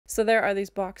So there are these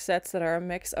box sets that are a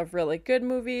mix of really good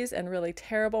movies and really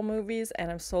terrible movies, and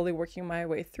I'm slowly working my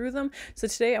way through them. So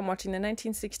today I'm watching the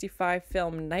 1965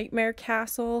 film Nightmare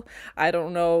Castle. I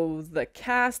don't know the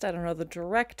cast, I don't know the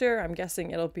director. I'm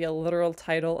guessing it'll be a literal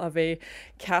title of a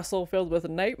castle filled with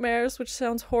nightmares, which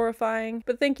sounds horrifying.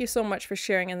 But thank you so much for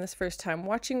sharing in this first time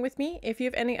watching with me. If you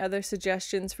have any other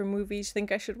suggestions for movies you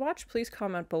think I should watch, please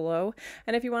comment below.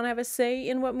 And if you want to have a say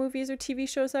in what movies or TV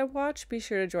shows I watch, be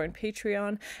sure to join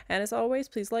Patreon. And as always,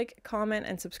 please like, comment,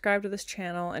 and subscribe to this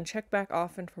channel, and check back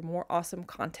often for more awesome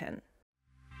content.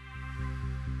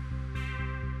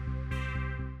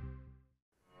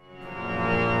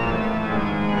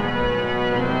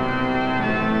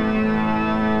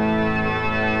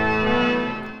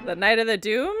 The Night of the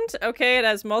Doomed? Okay, it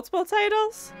has multiple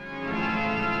titles?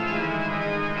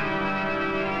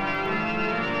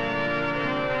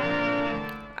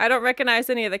 I don't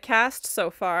recognize any of the cast so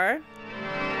far.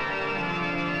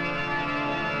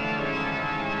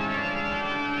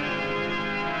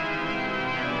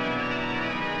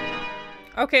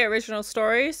 Okay, original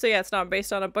story. So yeah, it's not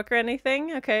based on a book or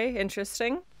anything. Okay,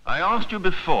 interesting. I asked you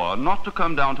before not to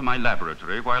come down to my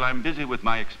laboratory while I'm busy with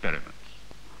my experiments.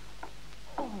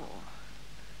 Oh.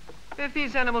 If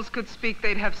these animals could speak,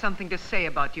 they'd have something to say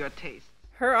about your taste.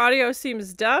 Her audio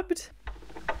seems dubbed.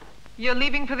 You're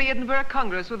leaving for the Edinburgh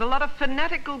Congress with a lot of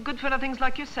fanatical good-for-nothings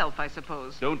like yourself, I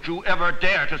suppose. Don't you ever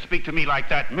dare to speak to me like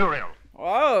that, Muriel.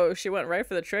 Whoa, she went right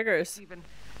for the triggers.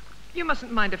 You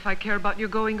mustn't mind if I care about your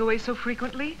going away so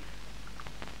frequently.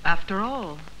 After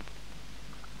all,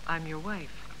 I'm your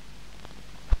wife.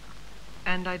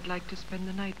 And I'd like to spend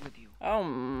the night with you. Oh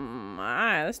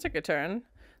my, this took a turn.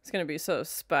 It's gonna be so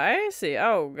spicy.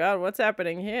 Oh god, what's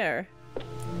happening here?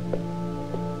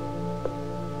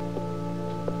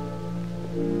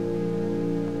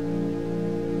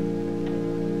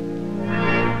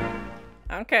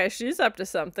 Okay, she's up to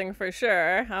something for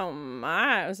sure. Oh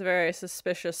my, it was a very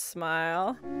suspicious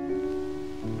smile.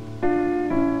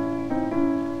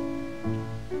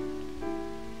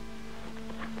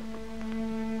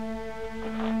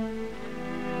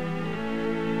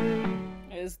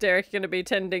 Is Dereck gonna be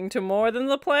tending to more than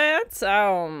the plants?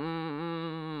 Oh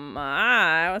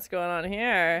my, what's going on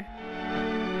here?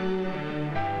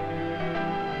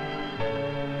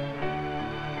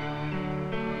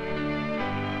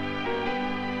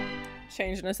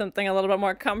 Changing to something a little bit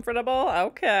more comfortable?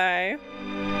 Okay.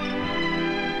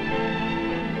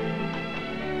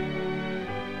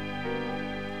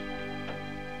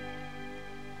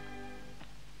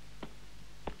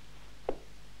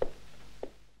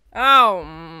 Oh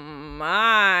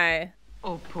my.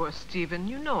 Oh, poor Stephen.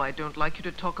 You know I don't like you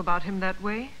to talk about him that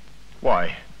way.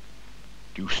 Why?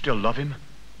 Do you still love him?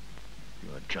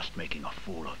 You're just making a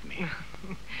fool of me.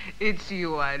 It's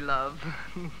you I love.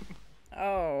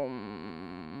 Oh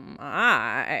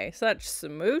my, such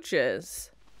smooches.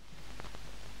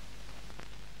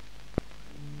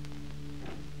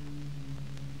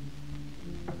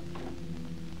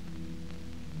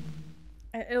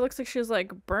 It looks like she has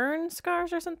like burn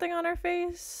scars or something on her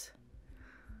face.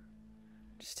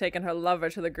 Just taking her lover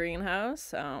to the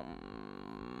greenhouse.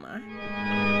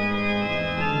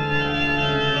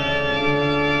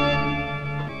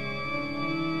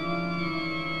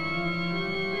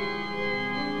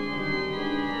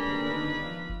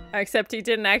 Except he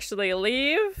didn't actually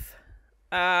leave.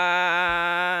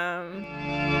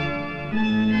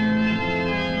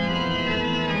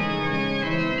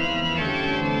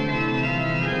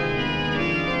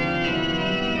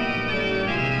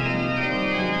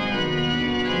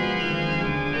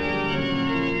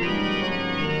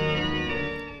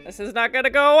 This is not gonna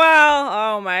go well.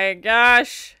 Oh my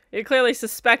gosh. He clearly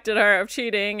suspected her of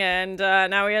cheating, and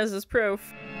now he has his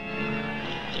proof.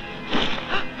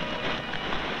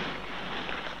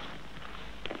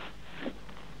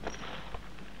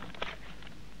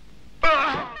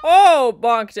 Oh,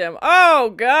 bonked him. Oh,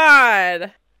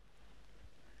 God.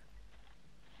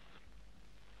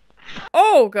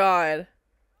 Oh, God.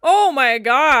 Oh, my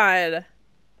God.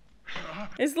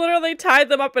 He's literally tied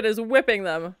them up and is whipping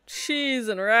them. Cheese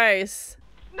and rice.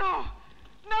 No!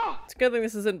 No! It's a good thing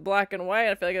this isn't black and white.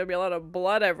 I feel like there'd be a lot of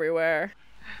blood everywhere.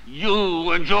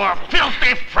 You and your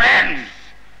filthy friends!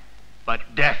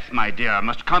 But death, my dear,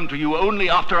 must come to you only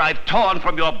after I've torn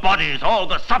from your bodies all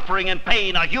the suffering and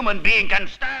pain a human being can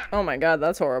stand. Oh my god,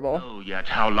 that's horrible. Oh, yet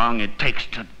how long it takes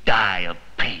to die of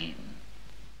pain.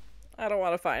 I don't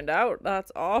want to find out.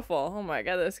 That's awful. Oh my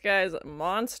god, this guy's a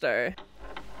monster.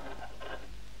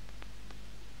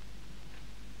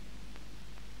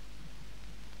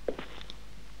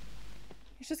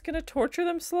 He's just gonna torture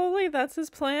them slowly? That's his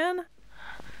plan?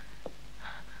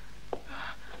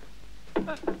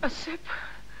 A sip?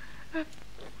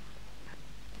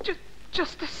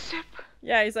 Just a sip?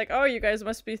 Yeah, he's like, oh, you guys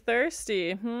must be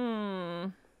thirsty.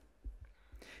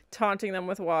 Taunting them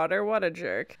with water. What a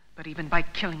jerk. But even by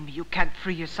killing me, you can't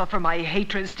free yourself from my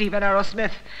hatred, Stephen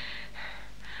Arrowsmith.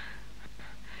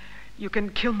 You can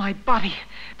kill my body,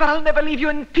 but I'll never leave you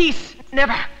in peace.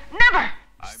 Never, never!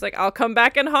 She's like, I'll come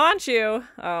back and haunt you.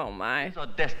 Oh, my. These are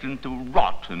destined to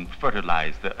rot and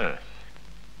fertilize the earth.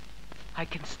 I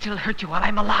can still hurt you while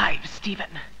I'm alive, Stephen.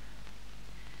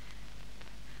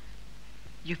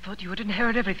 You thought you would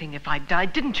inherit everything if I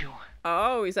died, didn't you?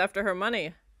 Oh, he's after her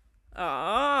money.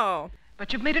 Oh.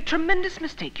 But you've made a tremendous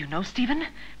mistake, you know, Stephen.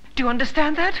 Do you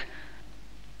understand that?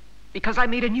 Because I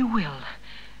made a new will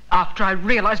after I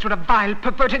realized what a vile,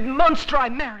 perverted monster I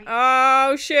married.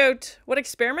 Oh, shoot. What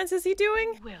experiments is he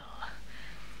doing? Will.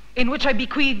 In which I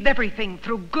bequeathed everything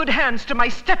through good hands to my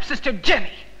stepsister,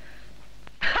 Jenny.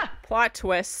 Plot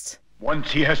twist.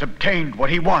 Once he has obtained what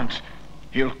he wants,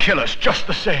 he'll kill us just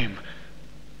the same.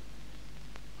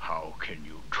 How can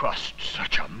you trust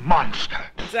such a monster?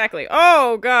 Exactly.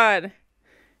 Oh, God.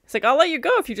 It's like, I'll let you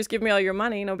go if you just give me all your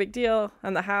money. No big deal.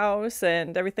 And the house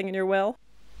and everything in your will.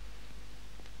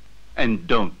 And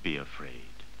don't be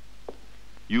afraid.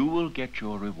 You will get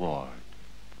your reward.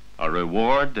 A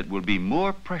reward that will be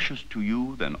more precious to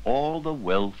you than all the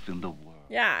wealth in the world.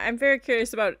 Yeah, I'm very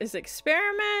curious about his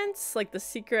experiments, like the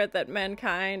secret that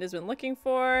mankind has been looking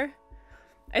for.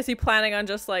 Is he planning on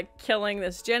just like killing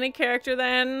this Jenny character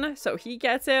then, so he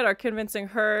gets it, or convincing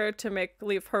her to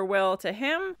leave her will to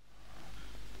him?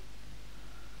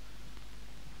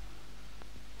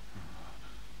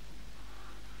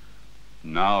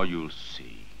 Now you'll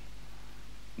see.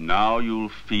 Now you'll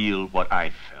feel what I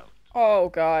felt. Oh,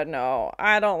 God, no.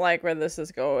 I don't like where this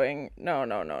is going. No,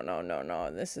 no, no, no, no,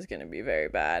 no. This is going to be very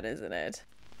bad, isn't it?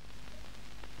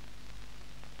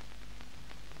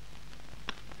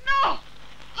 No!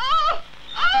 Oh!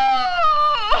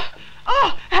 Oh!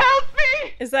 Oh, help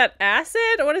me! Is that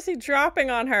acid? What is he dropping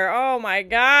on her? Oh, my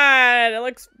God. It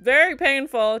looks very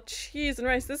painful. Cheese and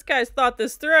rice. This guy's thought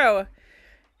this through.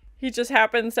 He just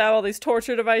happens to have all these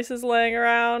torture devices laying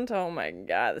around. Oh, my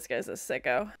God. This guy's a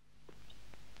sicko.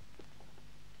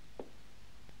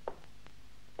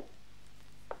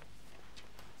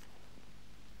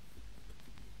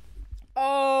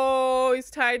 Oh,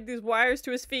 he's tied these wires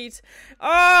to his feet.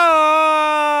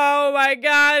 Oh my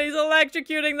God, he's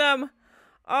electrocuting them.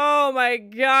 Oh my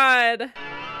God.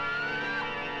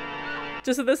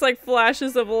 Just with this like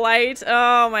flashes of light.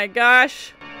 Oh my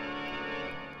gosh.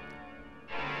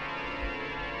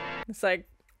 It's like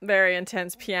very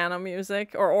intense piano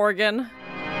music or organ.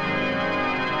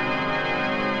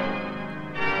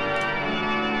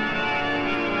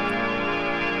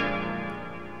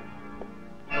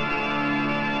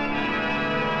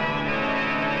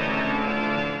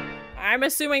 I'm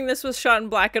assuming this was shot in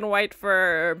black and white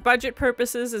for budget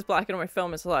purposes, as black and white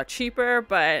film is a lot cheaper,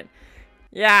 but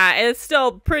yeah, it's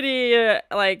still pretty,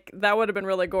 like, that would have been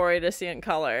really gory to see in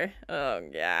color. Oh,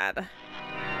 God.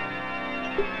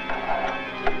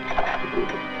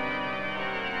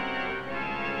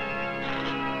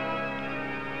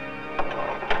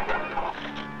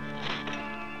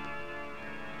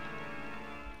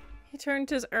 He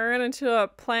turned his urn into a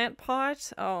plant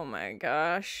pot? Oh my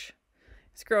gosh.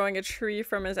 He's growing a tree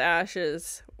from his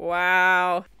ashes.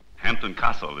 Wow. Hampton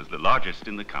Castle is the largest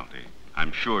in the county.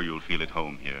 I'm sure you'll feel at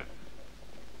home here.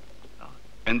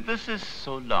 And this is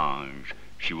Solange.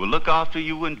 She will look after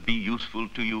you and be useful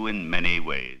to you in many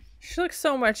ways. She looks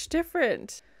so much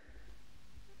different.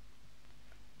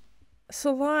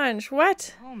 Solange,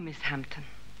 what? Oh, Miss Hampton.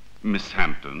 Miss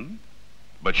Hampton?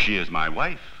 But she is my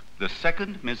wife, the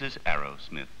second Mrs.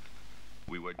 Arrowsmith.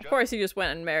 We were Of course he just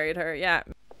went and married her, yeah.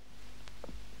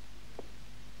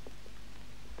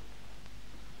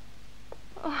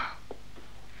 Oh,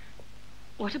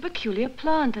 what a peculiar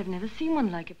plant. I've never seen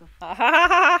one like it before.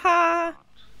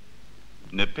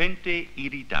 Nepente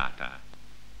iridata.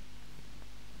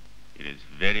 It is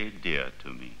very dear to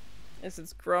me. Yes,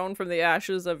 it's grown from the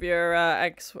ashes of your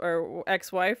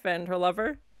ex-wife and her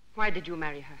lover. Why did you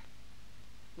marry her?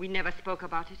 We never spoke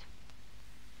about it.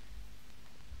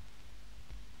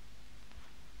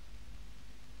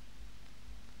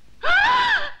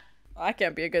 That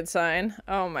can't be a good sign.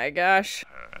 Oh my gosh.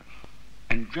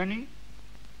 And Jenny?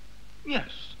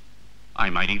 Yes.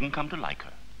 I might even come to like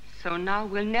her. So now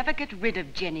we'll never get rid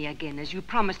of Jenny again, as you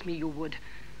promised me you would.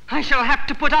 I shall have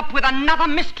to put up with another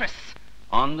mistress.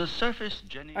 On the surface,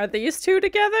 Jenny... Are these two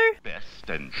together? Best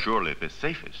and surely the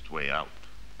safest way out.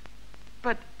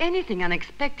 But anything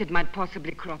unexpected might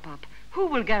possibly crop up. Who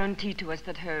will guarantee to us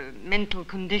that her mental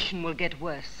condition will get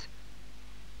worse?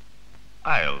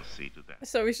 I'll see to that.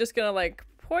 So he's just gonna, like,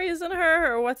 poison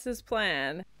her, or what's his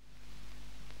plan?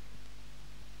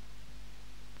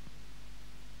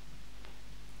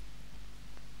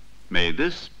 May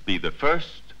this be the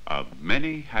first of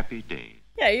many happy days.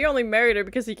 Yeah, he only married her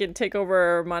because he can take over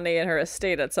her money and her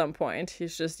estate at some point.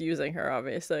 He's just using her,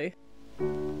 obviously.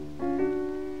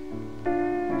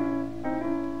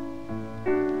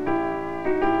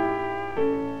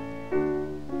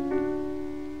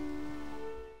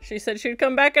 She said she'd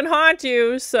come back and haunt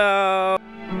you, so...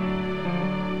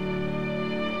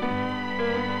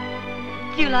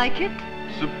 Do you like it?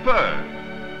 Superb.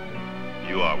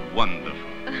 You are wonderful.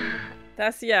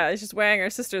 That's, yeah, he's just wearing her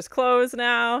sister's clothes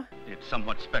now. It's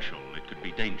somewhat special. It could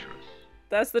be dangerous.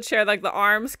 That's the chair, like the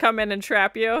arms come in and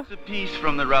trap you. It's a piece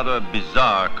from the rather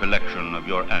bizarre collection of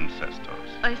your ancestors.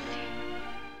 I see.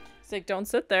 It's like, don't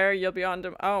sit there, you'll be on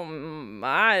to... Oh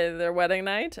my, their wedding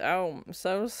night? Oh,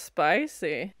 so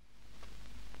spicy.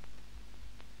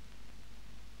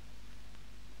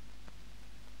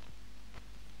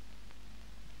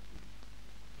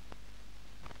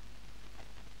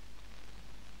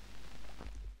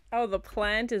 Oh, the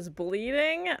plant is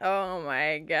bleeding? Oh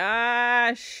my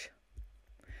gosh.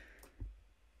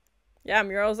 Yeah,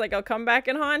 Muriel's like, I'll come back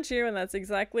and haunt you, and that's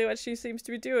exactly what she seems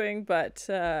to be doing, but,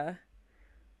 I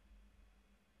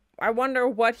wonder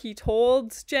what he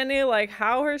told Jenny, like,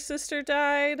 how her sister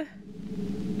died?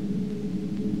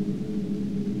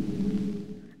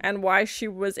 And why she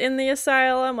was in the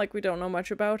asylum, like, we don't know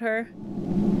much about her.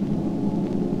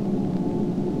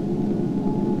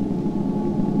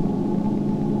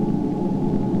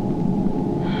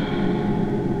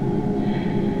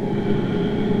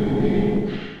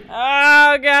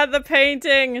 Oh god, the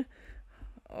painting!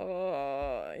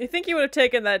 Oh, you think he would have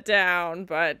taken that down,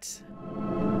 but...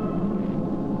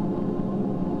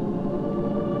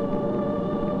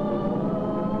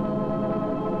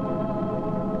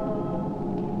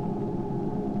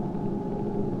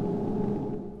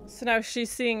 So now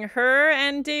she's seeing her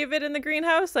and David in the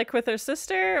greenhouse, like with her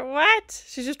sister? What?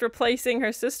 She's just replacing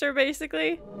her sister,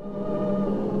 basically?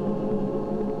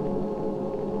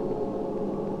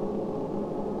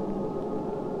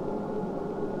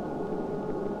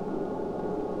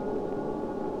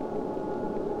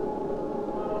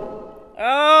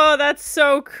 Oh, that's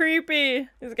so creepy.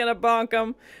 He's gonna bonk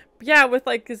him. Yeah, with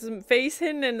like his face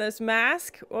hidden in this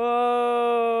mask.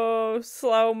 Oh,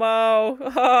 slow-mo.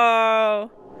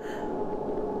 Oh.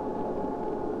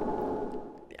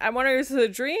 I wonder if this is a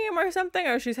dream or something,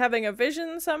 or she's having a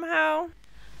vision somehow.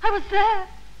 I was there.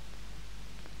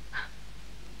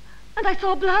 And I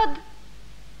saw blood.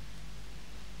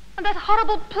 And that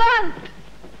horrible plant.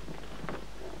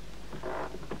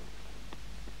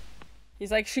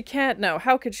 He's like, she can't know.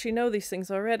 How could she know these things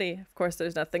already? Of course,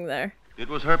 there's nothing there. It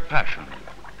was her passion,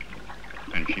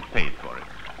 and she paid for it.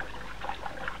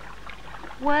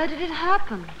 Where did it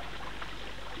happen?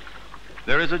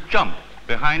 There is a jump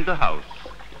behind the house,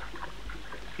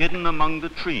 hidden among the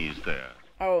trees there.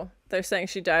 Oh, they're saying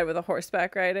she died with a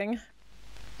horseback riding.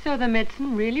 So the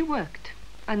medicine really worked.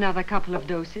 Another couple of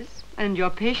doses, and your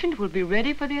patient will be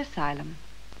ready for the asylum.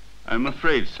 I'm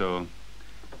afraid so.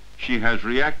 She has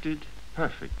reacted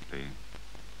perfectly.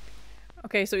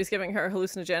 Okay, so he's giving her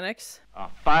hallucinogenics. A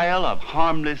phial of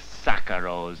harmless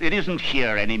saccharose. It isn't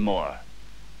here anymore.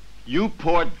 You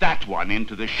poured that one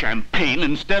into the champagne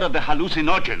instead of the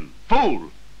hallucinogen.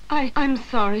 Fool! I'm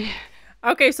sorry.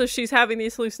 Okay, so she's having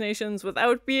these hallucinations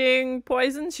without being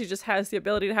poisoned. She just has the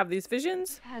ability to have these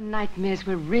visions. Her nightmares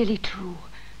were really true.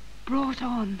 Brought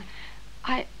on,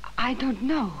 I don't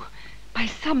know, by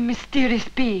some mysterious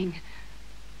being.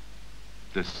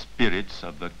 The spirits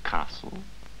of the castle?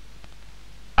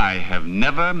 I have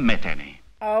never met any.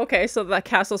 Oh, okay, so the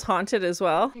castle's haunted as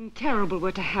well. Something terrible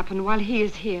were to happen while he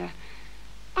is here.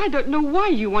 I don't know why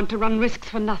you want to run risks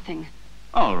for nothing.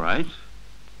 All right.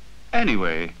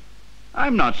 Anyway,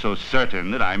 I'm not so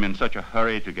certain that I'm in such a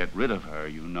hurry to get rid of her,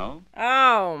 you know.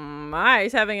 Oh my,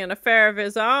 he's having an affair of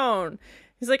his own.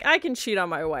 He's like, I can cheat on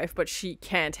my wife, but she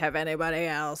can't have anybody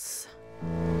else.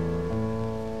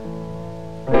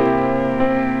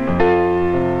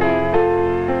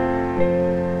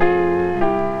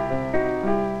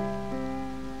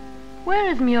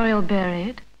 Where is Muriel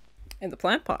buried? In the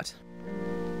plant pot.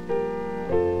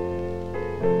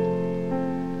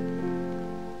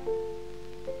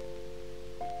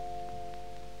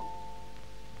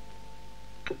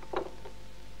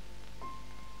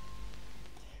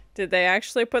 Did they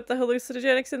actually put the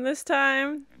hallucinogenics in this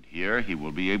time? And here he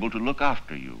will be able to look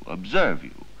after you, observe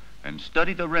you, and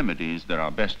study the remedies that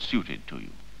are best suited to you.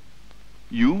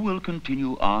 You will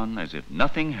continue on as if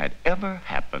nothing had ever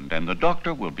happened, and the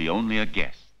doctor will be only a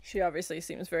guest. She obviously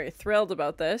seems very thrilled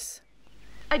about this.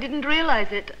 I didn't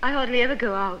realize it. I hardly ever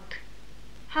go out.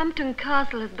 Hampton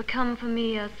Castle has become for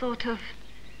me a sort of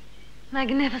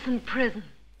magnificent prison.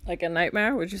 Like a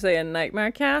nightmare? Would you say a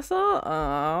nightmare castle?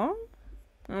 Oh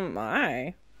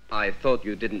my. I thought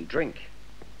you didn't drink.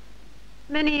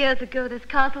 Many years ago, this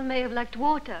castle may have lacked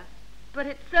water, but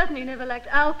it certainly never lacked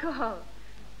alcohol.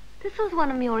 This was one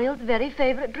of Muriel's very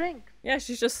favorite drinks. Yeah,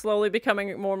 she's just slowly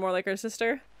becoming more and more like her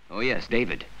sister. Oh, yes,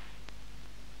 David.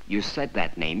 You said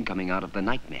that name coming out of the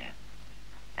nightmare.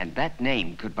 And that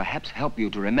name could perhaps help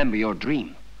you to remember your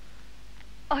dream.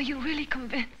 Are you really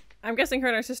convinced? I'm guessing her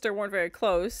and her sister weren't very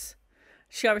close.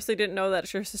 She obviously didn't know that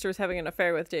her sister was having an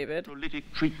affair with David. Electrolytic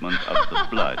treatment of the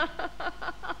blood.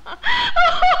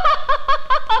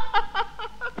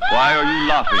 Why are you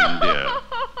laughing, dear?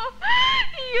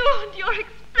 You and your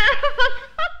experiments.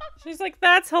 She's like,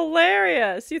 that's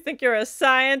hilarious. You think you're a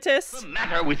scientist? What's the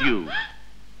matter with you?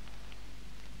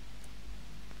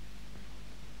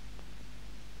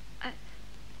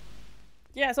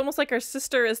 Yeah, it's almost like her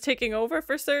sister is taking over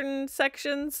for certain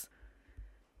sections.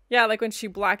 Yeah, like when she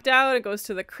blacked out and goes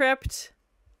to the crypt.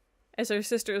 Is her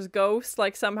sister's ghost,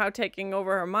 like, somehow taking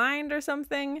over her mind or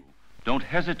something? Don't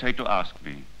hesitate to ask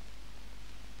me.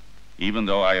 Even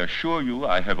though I assure you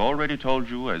I have already told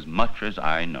you as much as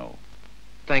I know.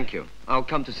 Thank you. I'll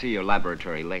come to see your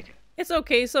laboratory later. It's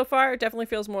okay so far. It definitely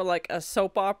feels more like a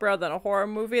soap opera than a horror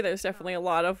movie. There's definitely a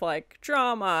lot of, like,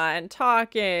 drama and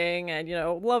talking and, you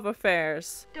know, love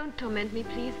affairs. Don't torment me,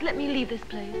 please. Let me leave this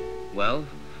place. Well,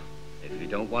 if you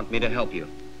don't want me to help you.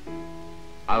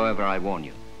 However, I warn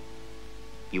you.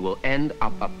 You will end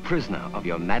up a prisoner of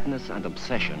your madness and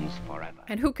obsessions forever.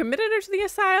 And who committed her to the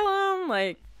asylum?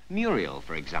 Like... Muriel,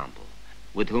 for example,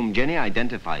 with whom Jenny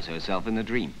identifies herself in the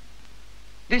dream.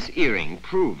 This earring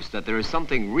proves that there is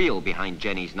something real behind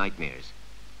Jenny's nightmares.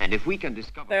 And if we can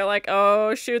discover... They're like,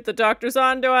 oh, shoot, the doctor's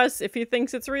on to us if he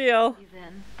thinks it's real.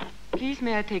 Then, please,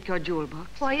 may I take your jewel box?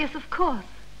 Why, yes, of course.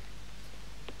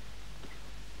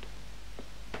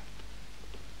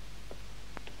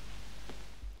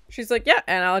 She's like, yeah,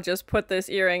 and I'll just put this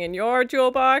earring in your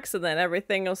jewel box and then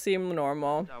everything will seem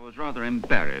normal. I was rather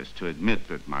embarrassed to admit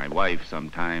that my wife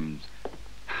sometimes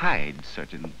hides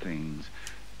certain things.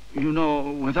 You know,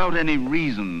 without any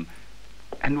reason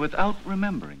and without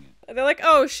remembering it. They're like,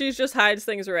 oh, she just hides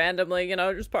things randomly, you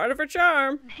know, just part of her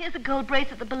charm. Here's a gold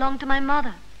bracelet that belonged to my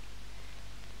mother.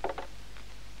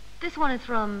 This one is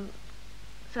from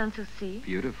Sanssouci.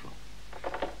 Beautiful.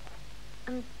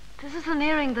 And this is an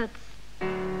earring that's...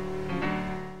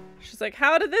 She's like,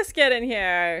 how did this get in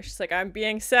here? She's like, I'm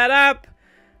being set up.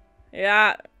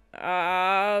 Yeah.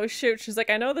 Oh, shoot. She's like,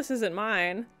 I know this isn't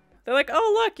mine. They're like,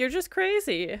 oh, look, you're just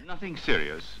crazy. Nothing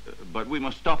serious, but we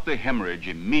must stop the hemorrhage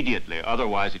immediately,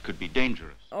 otherwise it could be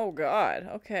dangerous. Oh, God.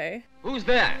 Okay. Who's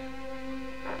there?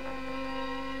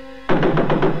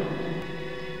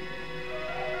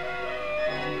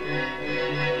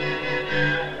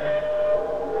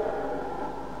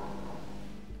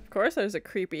 Of course there's a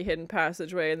creepy hidden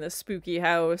passageway in this spooky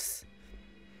house.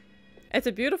 It's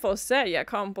a beautiful set. Yeah,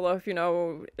 comment below if you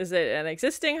know, is it an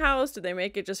existing house? Did they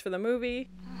make it just for the movie?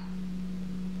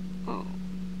 Oh.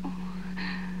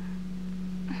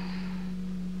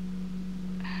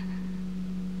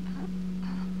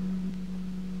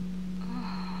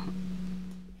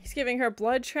 He's giving her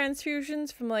blood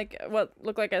transfusions from, like, what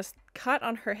looked like a cut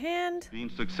on her hand. Being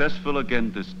successful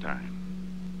again this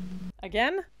time.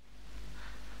 Again?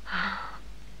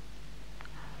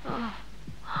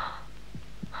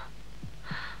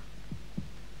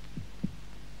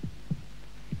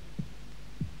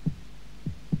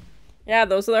 Yeah,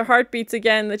 those are the heartbeats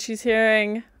again that she's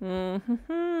hearing.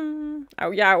 Mm-hmm.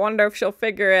 Oh yeah, I wonder if she'll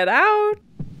figure it out.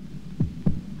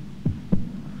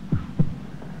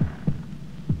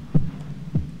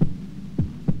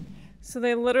 So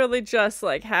they literally just,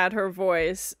 like, had her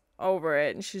voice over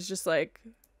it, and she's just like,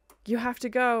 you have to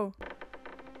go.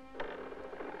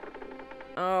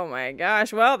 Oh my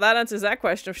gosh. Well, that answers that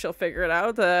question if she'll figure it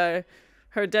out.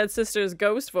 Her dead sister's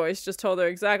ghost voice just told her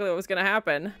exactly what was going to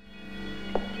happen.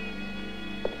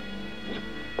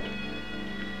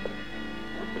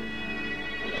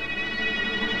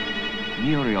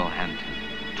 Muriel Hampton,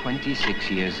 26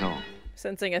 years old.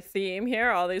 Sensing a theme here.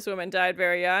 All these women died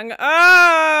very young.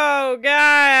 Oh,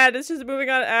 God. It's just moving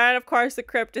on. And, of course, the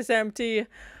crypt is empty.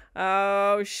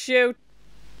 Oh, shoot.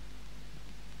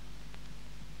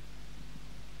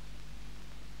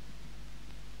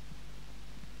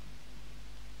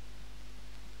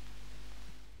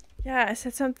 Yeah, I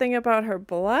said something about her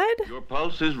blood. Your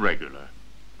pulse is regular.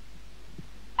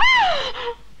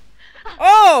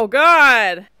 Oh,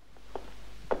 God!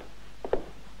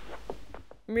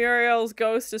 Muriel's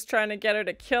ghost is trying to get her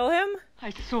to kill him? I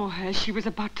saw her as she was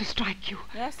about to strike you.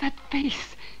 Yes? That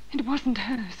face, it wasn't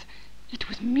hers. It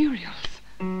was Muriel's.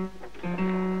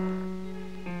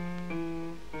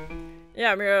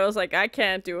 Yeah, Muriel's like, I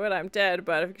can't do it, I'm dead,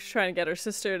 but if she's trying to get her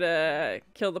sister to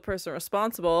kill the person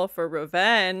responsible for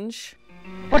revenge.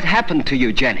 What happened to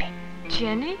you, Jenny?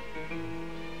 Jenny?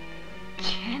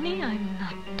 Jenny? I'm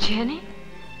not Jenny.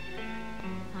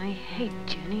 I hate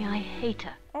Jenny. I hate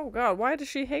her. Oh, God, why does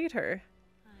she hate her?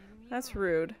 That's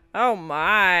rude. Oh,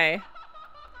 my.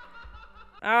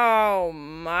 Oh,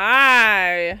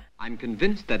 my. I'm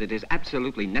convinced that it is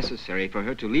absolutely necessary for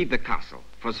her to leave the castle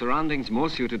for surroundings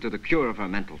more suited to the cure of her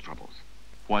mental troubles.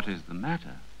 What is the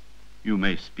matter? You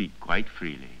may speak quite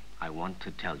freely. I want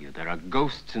to tell you there are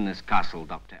ghosts in this castle,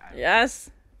 Dr. Arrow. Yes.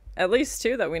 At least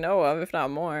 2 that we know of, if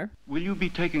not more. Will you be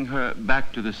taking her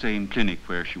back to the same clinic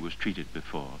where she was treated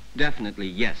before? Definitely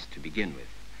yes, to begin with.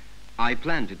 I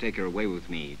plan to take her away with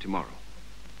me tomorrow.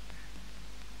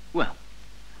 Well,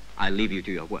 I'll leave you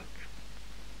to your work.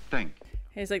 Thank you.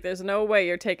 He's like, there's no way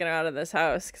you're taking her out of this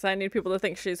house, because I need people to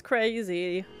think she's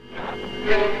crazy.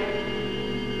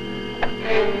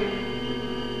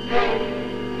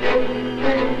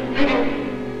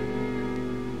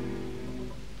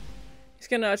 He's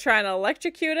gonna try and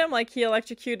electrocute him like he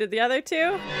electrocuted the other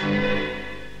 2.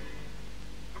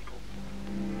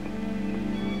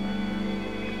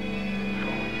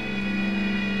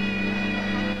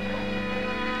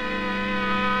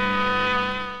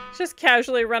 Just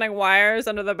casually running wires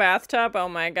under the bathtub. Oh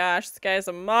my gosh, this guy's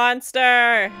a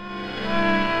monster.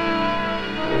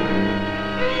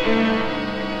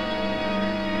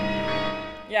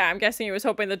 Yeah, I'm guessing he was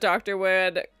hoping the doctor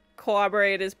would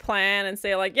corroborate his plan and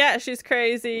say like, yeah, she's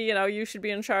crazy, you know, you should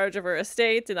be in charge of her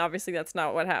estate, and obviously that's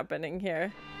not what's happening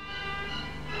here.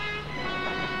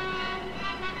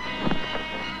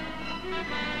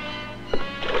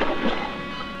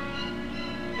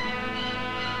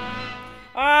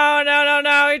 Oh, no, no,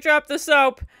 no, he dropped the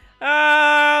soap.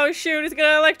 Oh, shoot, he's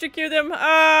gonna electrocute him.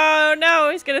 Oh, no,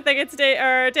 he's gonna think it's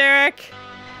Dereck.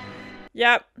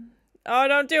 Yep. Oh,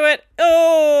 don't do it.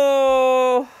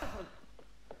 Oh.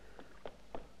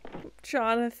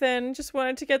 Jonathan just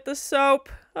wanted to get the soap.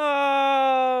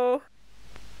 Oh.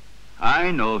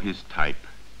 I know his type.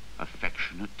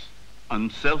 Affectionate,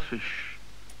 unselfish,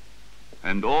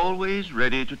 and always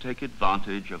ready to take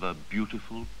advantage of a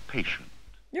beautiful patient.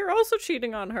 You're also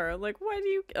cheating on her. Like, why do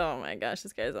you... Oh my gosh,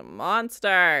 this guy's a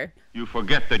monster. You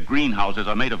forget that greenhouses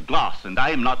are made of glass, and I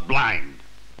am not blind.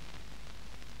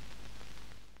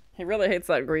 He really hates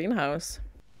that greenhouse.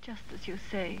 Just as you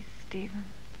say, Stephen.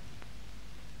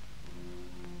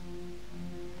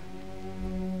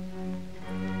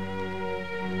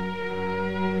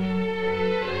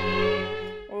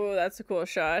 Oh, that's a cool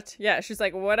shot. Yeah, she's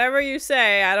like, whatever you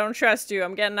say, I don't trust you.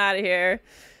 I'm getting out of here.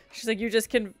 She's like, you just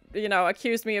can, you know,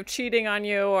 accuse me of cheating on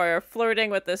you or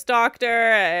flirting with this doctor,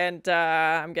 and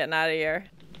I'm getting out of here.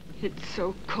 It's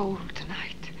so cold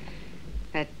tonight.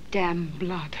 That damn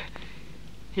blood.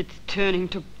 It's turning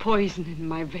to poison in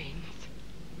my veins.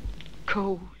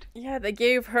 Cold. Yeah, they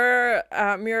gave her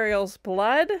Muriel's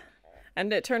blood,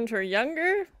 and it turned her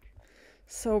younger.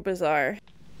 So bizarre.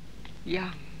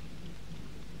 Young.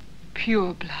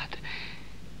 Pure blood.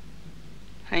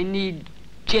 I need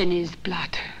Jenny's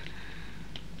blood.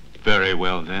 Very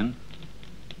well, then.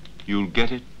 You'll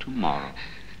get it tomorrow.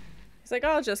 He's like,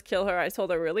 I'll just kill her. I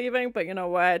told her we're leaving, but you know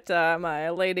what?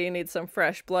 My lady needs some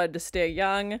fresh blood to stay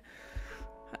young.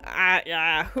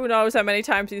 Yeah, who knows how many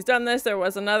times he's done this. There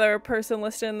was another person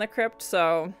listed in the crypt,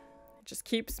 so he just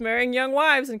keeps marrying young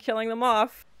wives and killing them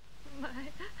off. My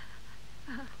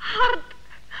heart.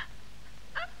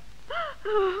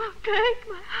 Oh, take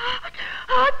my heart.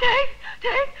 Oh, take.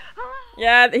 Oh.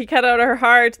 Yeah, he cut out her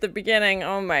heart at the beginning.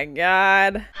 Oh my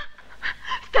god.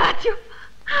 Statue.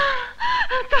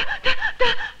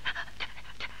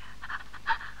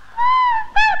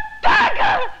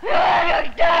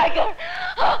 Dagger.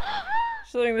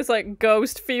 She's having this like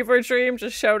ghost fever dream,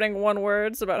 just shouting one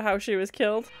words about how she was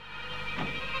killed.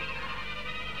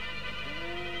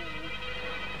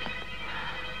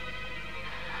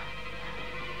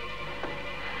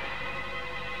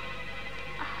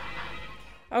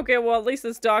 Okay, well, at least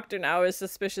this doctor now is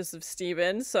suspicious of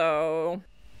Stephen, so...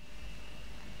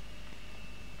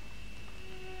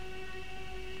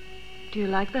 Do you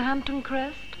like the Hampton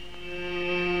crest?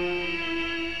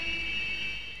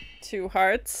 2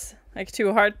 hearts. Like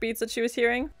 2 heartbeats that she was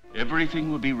hearing.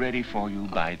 Everything will be ready for you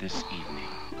by this evening.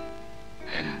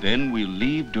 And then we'll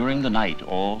leave during the night,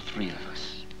 all 3 of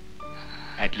us.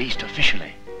 At least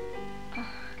officially.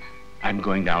 I'm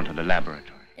going down to the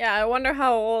laboratory. Yeah, I wonder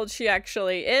how old she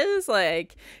actually is.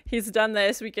 Like, he's done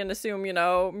this, we can assume, you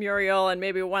know, Muriel and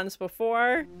maybe once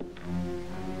before.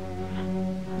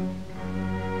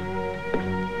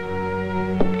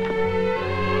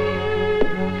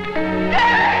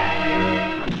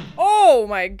 Oh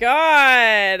my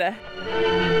god!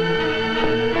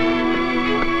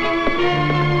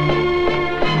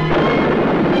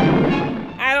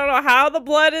 I don't know how the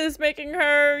blood is making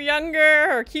her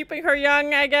younger or keeping her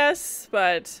young, I guess,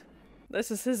 but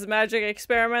this is his magic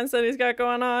experiments that he's got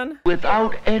going on.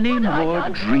 Without any more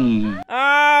dream.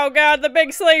 Oh god, the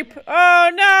big sleep!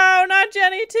 Oh no, not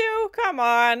Jenny too! Come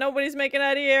on, nobody's making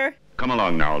that here. Come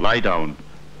along now, lie down.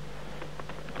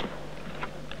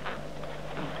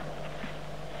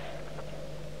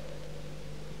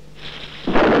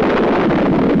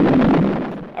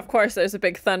 Of course there's a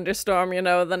big thunderstorm, you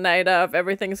know, the night of,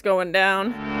 everything's going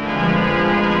down.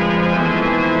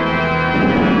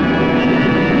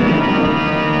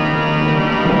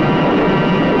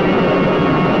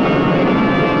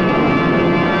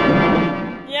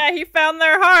 Yeah, he found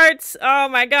their hearts! Oh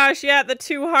my gosh, yeah, the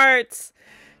 2 hearts.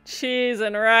 Cheese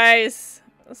and rice.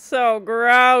 So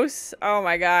gross. Oh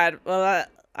my god. Well,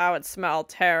 that would smell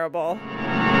terrible.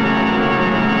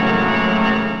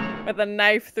 With a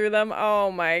knife through them.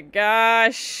 Oh my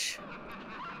gosh.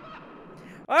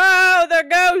 Oh, they're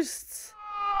ghosts!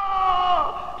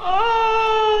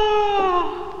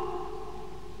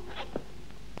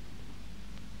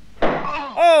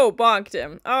 Oh, bonked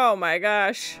him. Oh my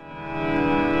gosh.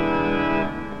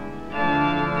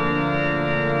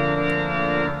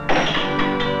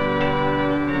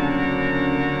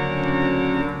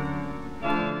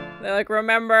 They like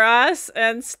remember us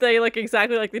and they look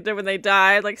exactly like they did when they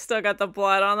died, like still got the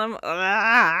blood on them.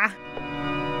 Ah.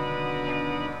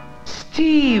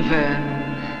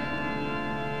 Stephen.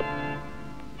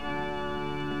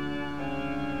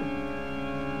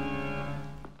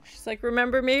 She's like,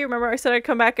 remember me? Remember I said I'd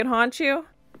come back and haunt you?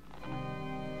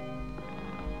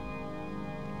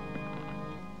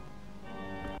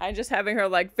 I'm just having her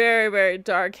like very, very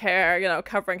dark hair, you know,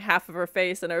 covering half of her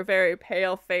face and her very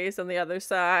pale face on the other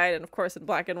side, and of course in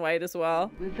black and white as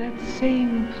well. With that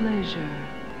same pleasure.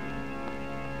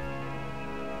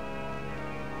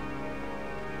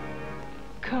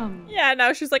 Come. Yeah,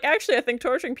 now she's like, actually, I think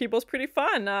torturing people is pretty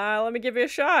fun. Let me give you a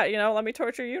shot, you know, let me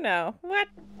torture you now. What?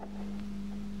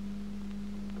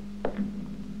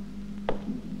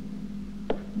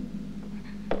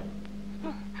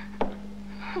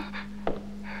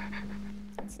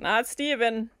 Not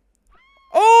Steven.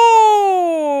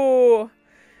 Oh!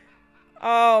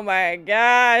 Oh my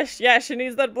gosh. Yeah, she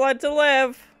needs that blood to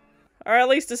live. Or at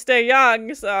least to stay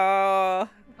young, so...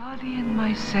 Body and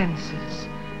my senses.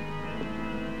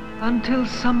 Until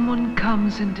someone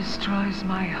comes and destroys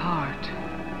my heart.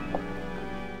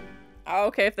 Oh,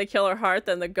 okay, if they kill her heart,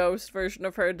 then the ghost version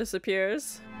of her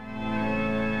disappears.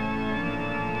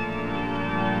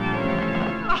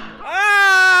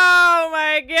 Oh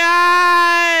my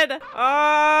god!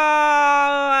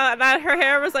 Oh, that her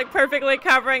hair was like perfectly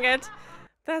covering it.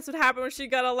 That's what happened when she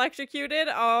got electrocuted.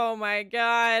 Oh my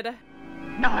god.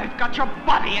 Now I've got your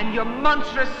body and your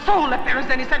monstrous soul, if there is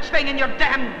any such thing in your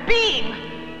damn being!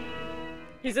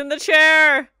 He's in the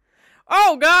chair!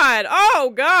 Oh god!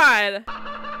 Oh god!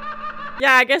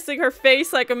 Yeah, I guess like her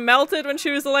face like melted when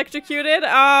she was electrocuted.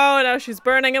 Oh, now she's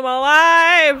burning him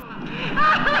alive!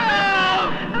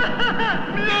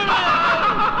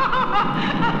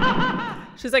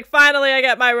 She's like, finally I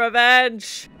get my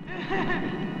revenge!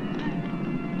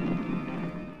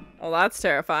 Oh, that's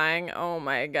terrifying. Oh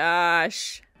my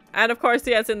gosh. And of course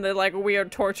he has in the like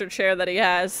weird torture chair that he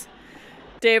has.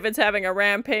 David's having a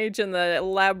rampage in the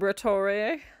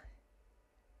laboratory.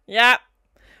 Yep.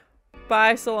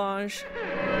 Bye, Solange.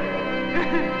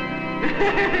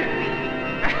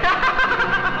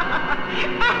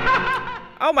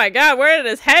 Oh my god, where did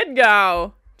his head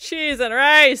go? Cheese and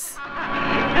rice.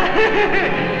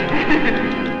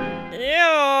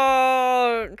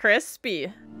 Ew,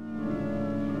 crispy.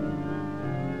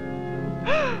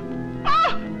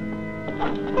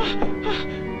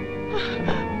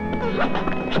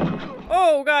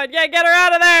 Oh god, yeah, get her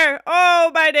out of there!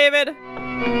 Oh, bye, David.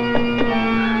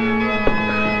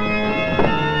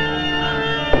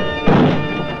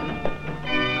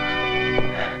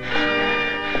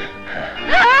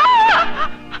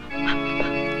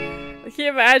 Can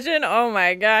you imagine? Oh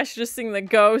my gosh, just seeing the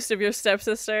ghost of your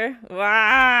stepsister.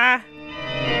 Wah!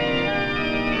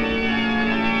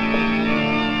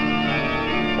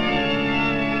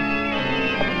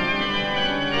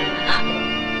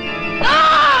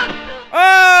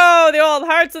 Oh, the old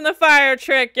hearts in the fire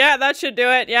trick. Yeah, that should do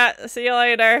it. Yeah, see you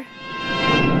later.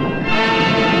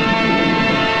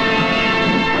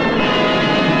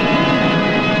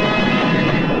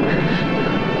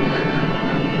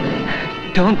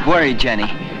 Don't worry,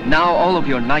 Jenny. Now all of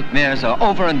your nightmares are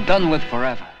over and done with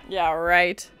forever. Yeah,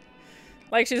 right.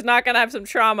 Like she's not gonna have some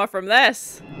trauma from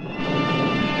this.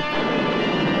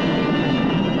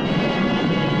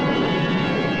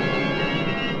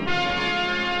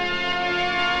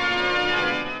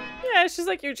 Yeah, she's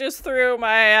like, you just threw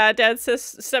my dead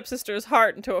stepsister's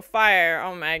heart into a fire.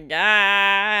 Oh my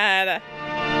god.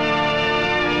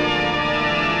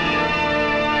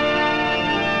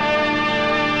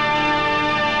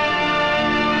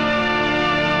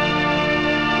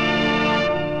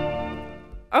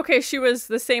 Okay, she was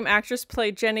the same actress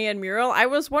played Jenny and Muriel. I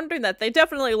was wondering that. They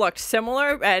definitely looked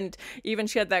similar, and even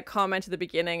she had that comment at the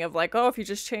beginning of like, oh, if you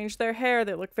just change their hair,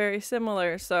 they look very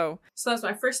similar. So that's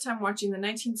my first time watching the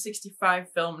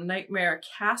 1965 film Nightmare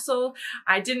Castle.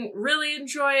 I didn't really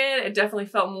enjoy it. It definitely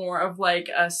felt more of like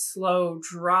a slow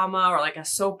drama or like a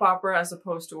soap opera as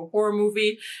opposed to a horror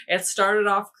movie. It started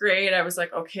off great. I was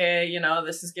like, okay, you know,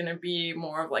 this is gonna be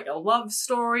more of like a love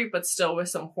story, but still with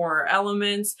some horror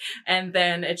elements. And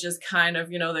then it just kind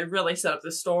of, you know, they really set up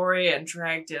the story and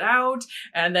dragged it out.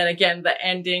 And then again, the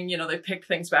ending, you know, they picked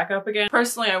things back up again.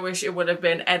 Personally, I wish it would have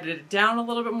been edited down a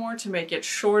little bit more to make it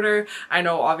shorter. I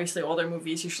know obviously older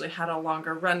movies usually had a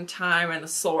longer run time and a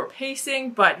slower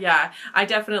pacing, but yeah, I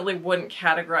definitely wouldn't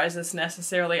categorize this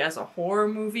necessarily as a horror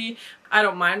movie. I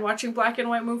don't mind watching black and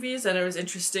white movies, and it was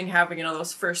interesting having, you know,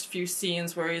 those first few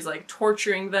scenes where he's like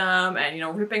torturing them and, you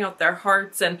know, ripping out their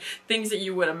hearts and things that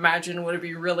you would imagine would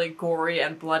be really gory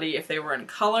and bloody if they were in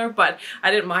color, but I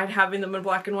didn't mind having them in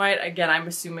black and white. Again, I'm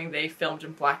assuming they filmed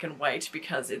in black and white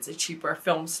because it's a cheaper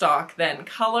film stock than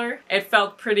color. It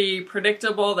felt pretty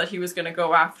predictable that he was going to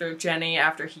go after Jenny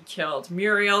after he killed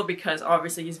Muriel, because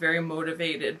obviously he's very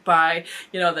motivated by,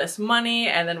 you know, this money,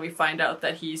 and then we find out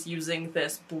that he's using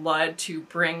this blood to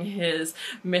bring his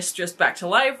mistress back to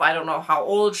life. I don't know how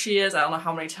old she is. I don't know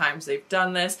how many times they've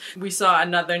done this. We saw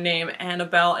another name,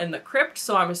 Annabelle, in the crypt,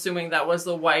 so I'm assuming that was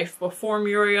the wife before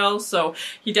Muriel, so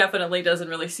he definitely doesn't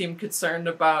really seem concerned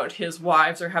about his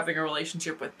wives or having a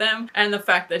relationship with them. And the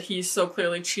fact that he's so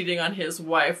clearly cheating on his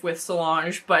wife with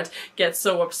Solange, but gets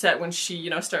so upset when she, you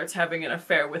know, starts having an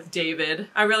affair with David.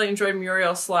 I really enjoyed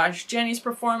Muriel / Jenny's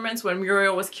performance. When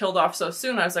Muriel was killed off so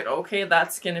soon, I was like, okay,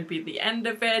 that's gonna be the end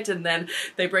of it. And then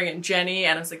they bring in Jenny,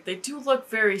 and it's like, they do look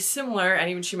very similar, and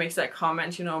even she makes that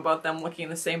comment, you know, about them looking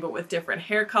the same but with different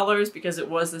hair colors, because it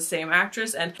was the same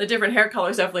actress, and the different hair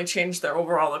colors definitely changed their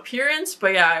overall appearance.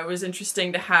 But yeah, it was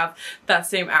interesting to have that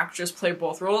same actress play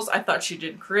both roles. I thought she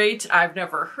did great. I've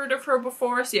never heard of her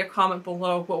before. See a comment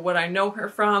below what would I know her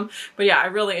from, but yeah, I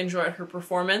really enjoyed her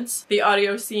performance. The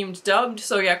audio seemed dubbed,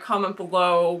 so yeah, comment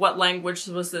below what language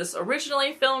was this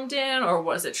originally filmed in, or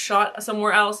was it shot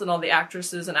somewhere else and all the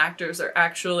actresses and actors are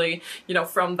actually, you know,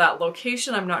 from that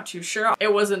location. I'm not too sure.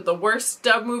 It wasn't the worst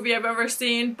dub movie I've ever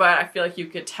seen, but I feel like you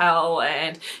could tell,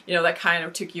 and you know, that kind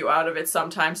of took you out of it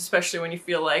sometimes, especially when you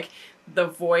feel like the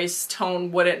voice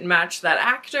tone wouldn't match that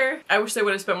actor. I wish they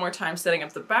would have spent more time setting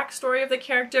up the backstory of the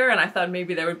character, and I thought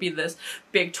maybe there would be this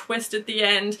big twist at the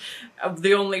end.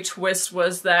 The only twist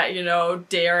was that, you know,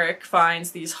 Dereck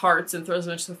finds these hearts and throws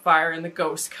them into the fire, and the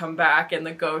ghosts come back, and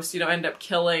the ghosts, you know, end up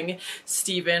killing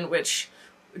Stephen, which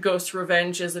Ghost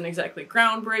Revenge isn't exactly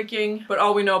groundbreaking, but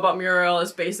all we know about Muriel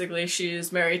is basically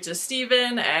she's married to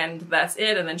Stephen and that's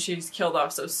it, and then she's killed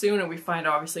off so soon, and we find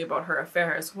obviously about her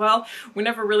affair as well. We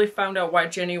never really found out why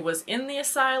Jenny was in the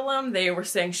asylum. They were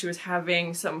saying she was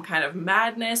having some kind of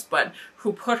madness, but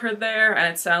who put her there?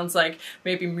 And it sounds like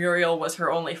maybe Muriel was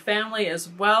her only family as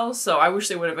well, so I wish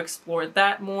they would have explored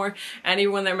that more. And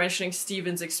even when they're mentioning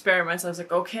Stephen's experiments, I was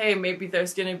like, okay, maybe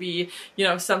there's gonna be, you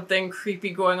know, something creepy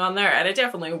going on there, and it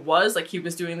definitely was. Like, he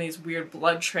was doing these weird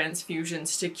blood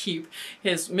transfusions to keep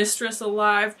his mistress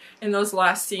alive. In those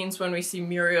last scenes when we see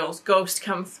Muriel's ghost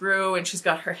come through and she's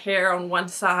got her hair on one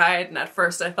side, and at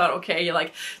first I thought, okay,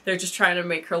 like, they're just trying to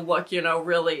make her look, you know,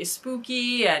 really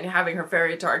spooky, and having her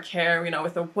very dark hair, you know,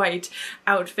 with a white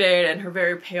outfit and her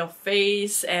very pale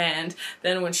face, and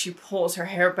then when she pulls her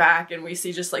hair back and we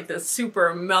see just like this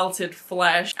super melted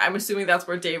flesh. I'm assuming that's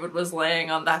where David was laying,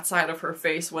 on that side of her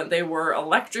face when they were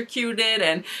electrocuted,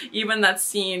 and even that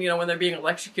scene, you know, when they're being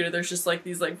electrocuted, there's just like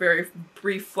these like very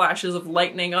brief flashes of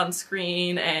lightning on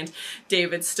screen, and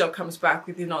David still comes back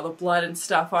with, you know, the blood and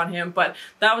stuff on him. But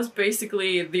that was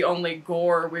basically the only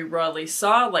gore we really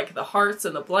saw, like the hearts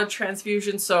and the blood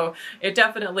transfusion, so it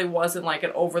definitely wasn't like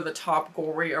an over-the-top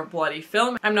gory or bloody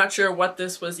film. I'm not sure what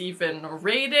this was even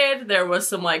rated. There was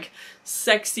some like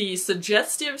sexy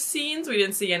suggestive scenes. We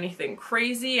didn't see anything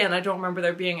crazy, and I don't remember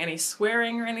there being any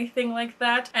swearing or anything like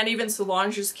that. And even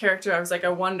Solange's character, I was like, I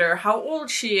wonder how old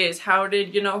she is. How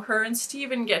did, you know, her and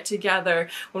Steven get together?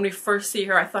 When we first see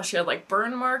her, I thought she had like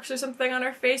burn marks or something on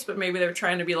her face, but maybe they were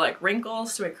trying to be like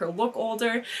wrinkles to make her look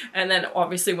older. And then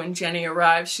obviously when Jenny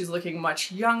arrives, she's looking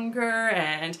much younger,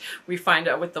 and we find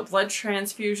out with the blood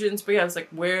transfusions. But yeah, I was like,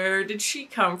 where did she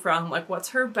come from? Like, what's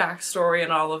her backstory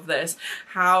and all of this?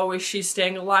 How is she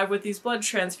staying alive with these blood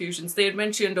transfusions? They had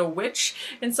mentioned a witch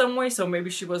in some way, so maybe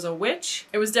she was a witch.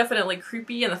 It was definitely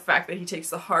creepy, and the fact that he takes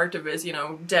the heart of his, you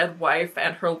know, dead wife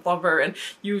and her lover and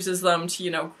uses them to,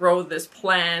 you know, grow this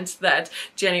plant that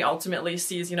Jenny ultimately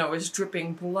sees, you know, is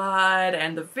dripping blood,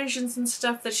 and the visions and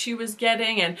stuff that she was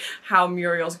getting, and how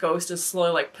Muriel's ghost is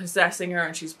slowly like possessing her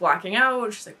and she's blacking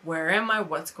out. She's like, where am I?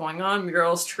 What's going on?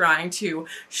 Muriel's trying to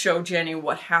show Jenny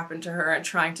what happened to her and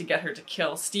trying to get her to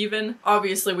kill Steven.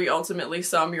 Obviously, we ultimately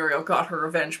saw Muriel got her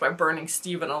revenge by burning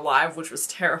Steven alive, which was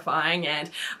terrifying, and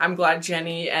I'm glad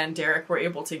Jenny and Dereck were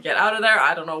able to get out of there.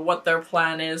 I don't know what their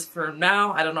plan is for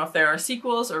now. I don't know if there are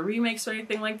sequels or remakes or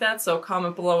anything like that, so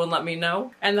comment below and let me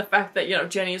know. And the fact that, you know,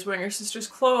 Jenny is wearing her sister's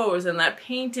clothes, and that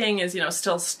painting is, you know,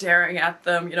 still staring at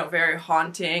them, you know, very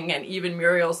haunting, and even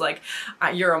Muriel's like,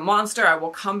 you're a monster, I will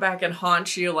come back and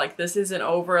haunt you, like, this isn't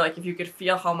over, like, if you could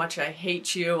feel how much I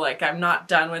hate you, like, I'm not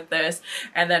done with this.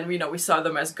 And then, you know, we saw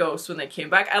them as ghosts when they came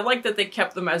back. I like that they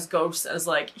kept them as ghosts as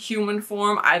like human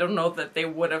form. I don't know that they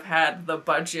would have had the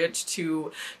budget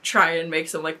to try and make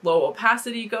some like low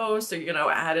opacity ghosts, or, you know,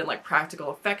 add in like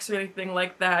practical effects or anything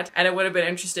like that. And it would have been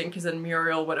interesting because then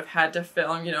Muriel would have had to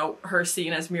film, you know, her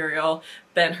scene as Muriel,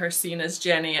 then her scene as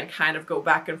Jenny, and kind of go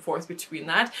back and forth between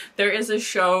that. There is a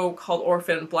show called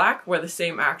Orphan Black where the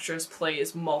same actress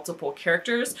plays multiple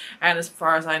characters, and as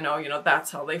far as I know, you know,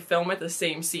 that's how they film it, the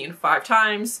same scene 5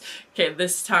 times. Okay,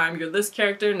 this time you're this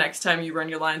character, next time you run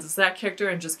your lines as that character,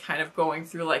 and just kind of going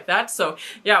through like that. So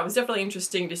yeah, it was definitely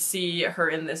interesting to see her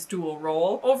in this dual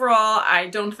role. Overall, I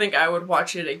don't think I would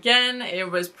watch it again.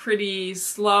 It was pretty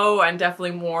slow and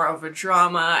definitely more of a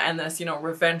drama, and this, you know,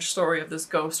 revenge story of this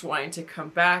ghost wanting to come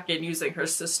back and using her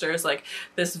sister as like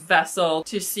this vessel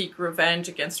to seek revenge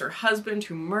against her husband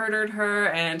who murdered her.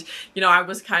 And, you know, I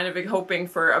was kind of hoping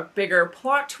for a bigger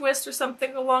plot twist or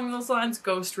something along those lines.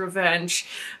 Ghost revenge.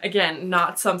 Again,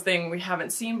 not something we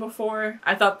haven't seen before.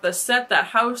 I thought the set, that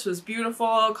house, was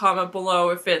beautiful. Comment below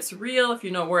if it's real, if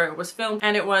you know where it was filmed.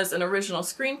 And it was an original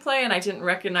screenplay, and I didn't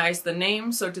recognize the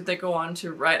name, so did they go on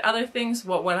to write other things?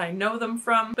 What would I know them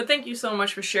from? But thank you so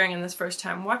much for sharing in this first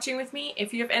time watching with me.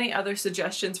 If you have any other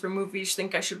suggestions for movies you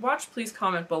think I should watch, please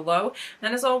comment below.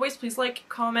 And as always, please like,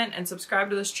 comment, and subscribe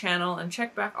to this channel, and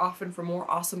check back often for more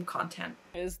awesome content.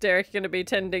 Is Dereck going to be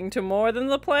tending to more than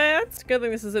the plants? Good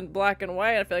thing this isn't black and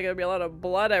white. I feel like there'll be a lot of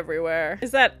blood everywhere.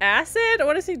 Is that acid?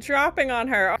 What is he dropping on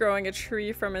her? Growing a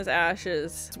tree from his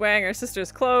ashes. He's wearing her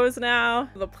sister's clothes now.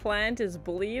 The plant is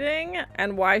bleeding.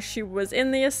 And why she was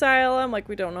in the asylum, like,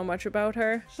 we don't know much about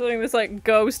her. She's living this like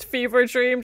ghost fever dream.